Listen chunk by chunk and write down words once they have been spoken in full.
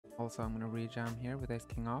Also, I'm gonna rejam here with ace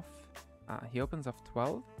king off. He opens off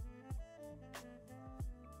 12.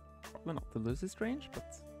 Probably not the loosest range,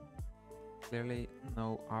 but clearly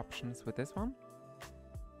no options with this one.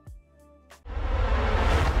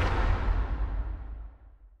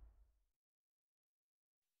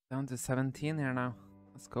 Down to 17 here now.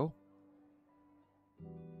 Let's go.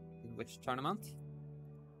 Which tournament?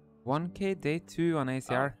 1K day 2 on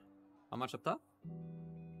ACR. How much up top?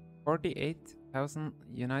 48,000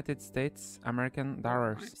 United States American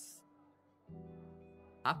dollars. Nice.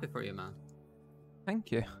 Happy for you, man.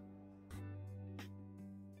 Thank you.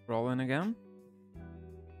 Rolling again.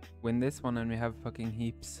 Win this one and we have fucking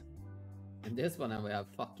heaps. In this one, and we have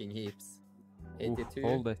fucking heaps. 82,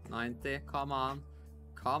 hold it. 90. Come on.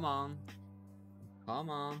 Come on.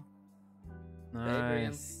 Come on.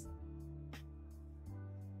 Nice.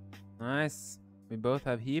 Nice. We both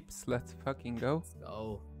have heaps. Let's fucking go. Let's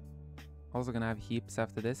go. Also gonna have heaps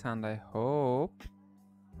after this hand, I hope.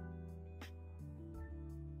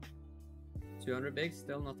 200 bigs,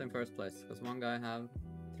 still not in first place, because one guy have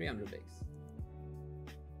 300 bigs.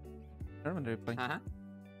 Tournament replay. Uh-huh.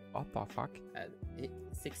 What the fuck?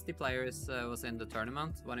 60 players was in the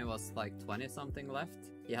tournament. When it was like 20 something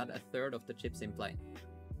left, he had a third of the chips in play.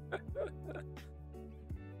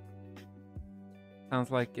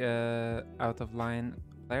 Sounds like out of line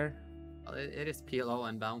player. Well, it is PLO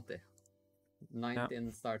and bounty.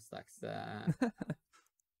 19 start stacks.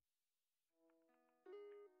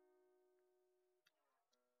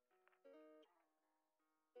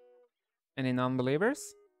 Any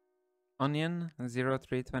non-believers? Onion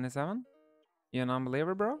 0327. You a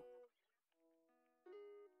non-believer, bro?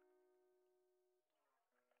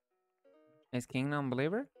 Is king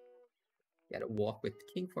non-believer? Gotta walk with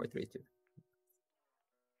king 432.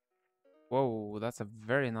 Whoa, that's a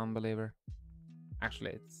very non-believer.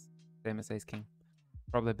 Actually, it's same as ace king.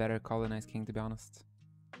 Probably better call than ace king, to be honest.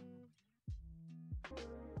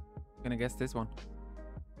 Gonna guess this one.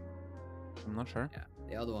 I'm not sure. Yeah,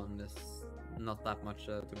 the other one is not that much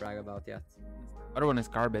to brag about yet. Other one is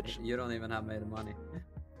garbage. You don't even have made money.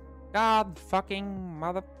 God fucking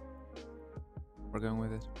mother... We're going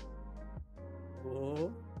with it.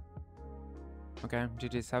 Oh. Okay,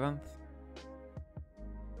 GG 7th.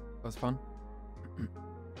 Was fun.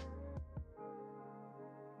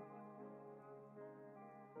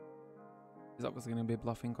 He's obviously going to be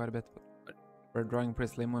bluffing quite a bit, but we're drawing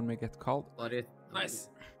pretty slim when we get called. Nice.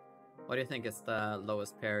 What do you think is the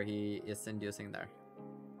lowest pair he is inducing there?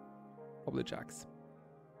 Probably jacks.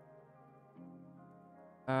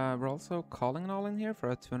 We're also calling an all in here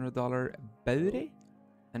for a $200 bounty.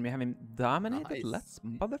 And we have him dominated. Nice. Let's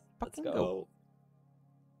motherfucking go.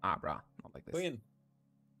 Ah, brah. Not like this. Queen.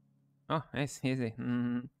 Oh, nice. Easy.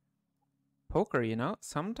 Poker, you know,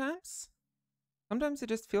 sometimes it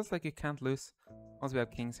just feels like you can't lose. Also, we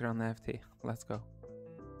have kings here on the FT. Let's go.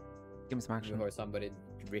 Give me some action. Before somebody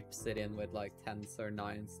drips it in with like 10s or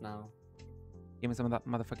 9s now. Give me some of that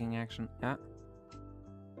motherfucking action. Yeah.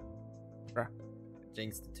 Bruh.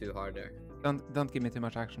 Jinxed it too hard there. Don't give me too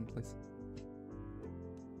much action, please.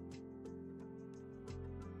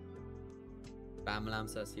 Bamlam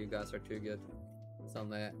says you guys are too good. It's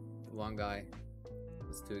only one guy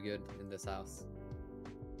who's too good in this house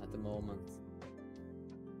at the moment.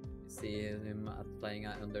 You see him playing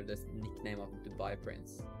under this nickname of Dubai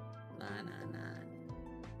Prince. Nah.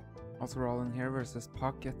 Also rolling here versus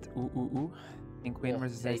pocket. Ooh. King queen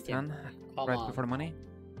versus ace 10. Right before the money.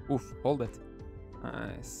 Oof, hold it.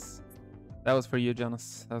 Nice. That was for you,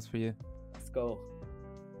 Jonas. That was for you. Let's go.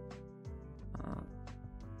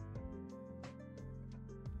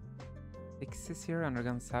 Sixes here, under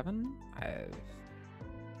gun 7.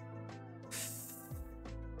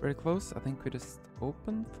 Very close. I think we just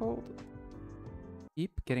open fold.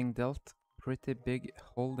 Keep getting dealt pretty big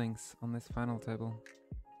holdings on this final table.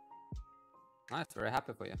 Nice, very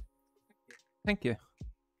happy for you. Thank you.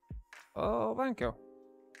 Oh, thank you.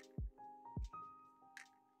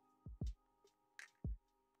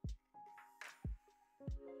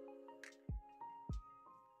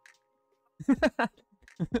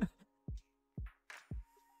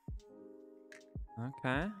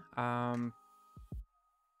 Okay.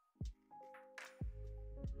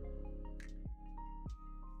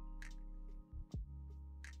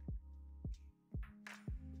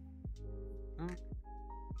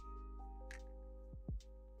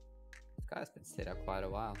 This guy's been sit up quite a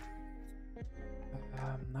while.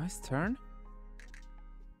 Nice turn.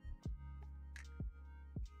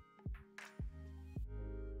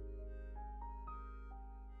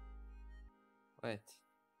 Wait.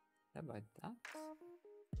 Yeah, by that?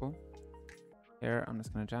 Cool. Here, I'm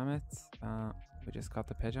just gonna jam it. We just got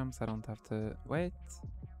the pay jumps. I don't have to wait.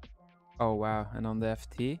 Oh, wow. And on the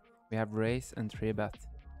FT, we have race and 3-bet.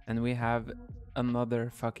 And we have another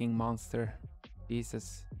fucking monster.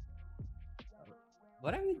 Jesus.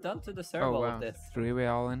 What have you done to the Oh, server wow. of this? 3-way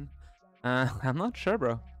all in. I'm not sure,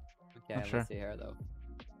 bro. Okay, Not let's sure. see here though.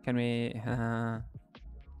 Can we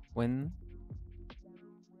win?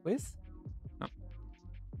 Quiz? No.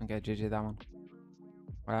 Okay, GG that one.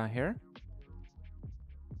 Here.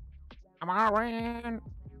 I'm gonna win!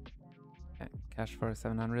 Okay, cash for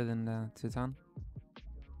 700 in the 2-ton.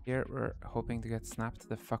 Here we're hoping to get snapped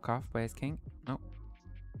the fuck off by Ace King. No.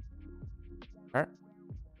 Fair.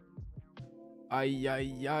 Ay.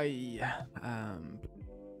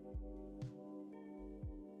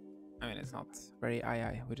 I mean, it's not very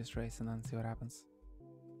aye. We just race and then see what happens.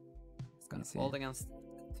 It's gonna fold against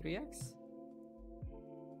 3x.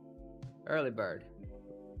 Early bird.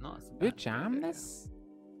 No, it's a Do we bad jam idea. this?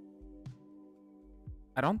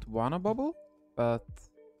 I don't wanna bubble, but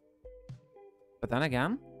then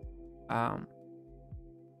again, yeah,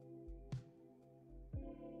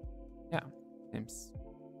 seems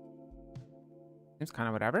kind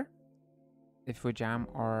of whatever. If we jam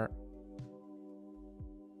or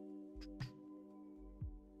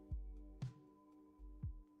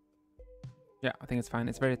yeah, I think it's fine.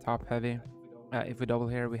 It's very top heavy. If we double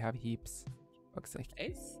here, we have heaps. Fuck's sake.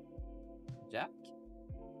 Ace? Jack?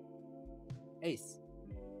 Ace.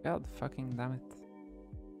 God fucking damn it.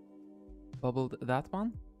 Bubbled that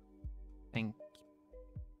one. Think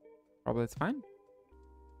probably it's fine.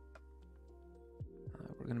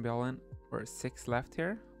 We're gonna be all in. We're 6 left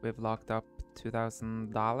here. We've locked up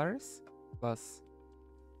 $2,000 plus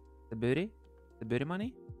the booty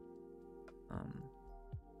money.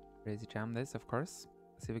 Crazy jam this, of course.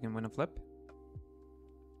 See if we can win a flip.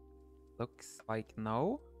 Looks like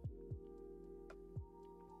no.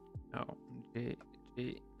 No,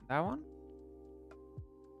 GG. That one.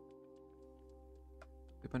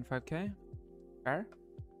 2.5k. Fair.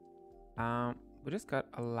 We just got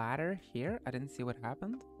a ladder here. I didn't see what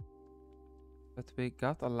happened, but we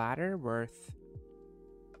got a ladder worth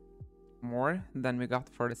more than we got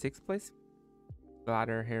for the 6th place. The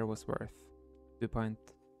ladder here was worth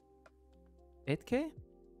 2.8k.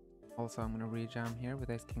 Also, I'm gonna rejam here with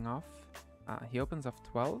Ace King off. He opens off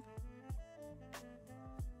 12.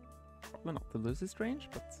 Probably not the loosest range,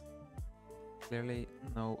 but clearly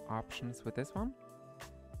no options with this one.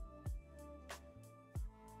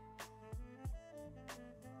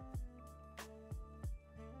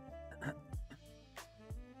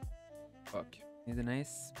 Fuck. Need an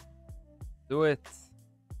ace. Do it.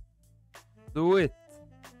 Do it.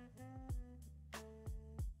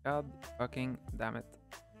 God fucking damn it.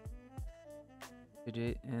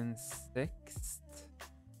 GG in 6th.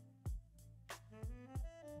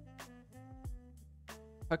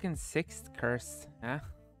 Fucking 6th curse, yeah?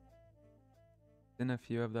 Been a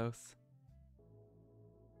few of those.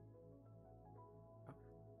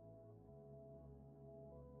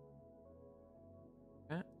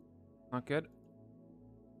 Okay, not good.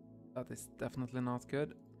 That is definitely not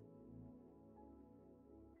good.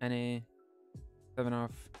 Any 7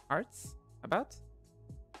 of hearts about?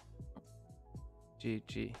 Oh.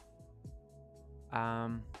 GG.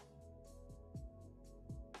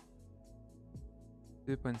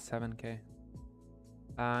 2.7k.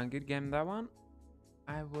 Good game that one.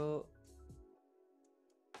 I will.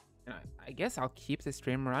 I guess I'll keep the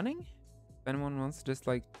stream running. If anyone wants to just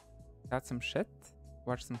like chat some shit,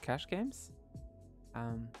 watch some cash games.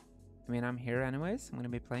 I mean, I'm here anyways. I'm gonna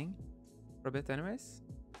be playing for a bit anyways.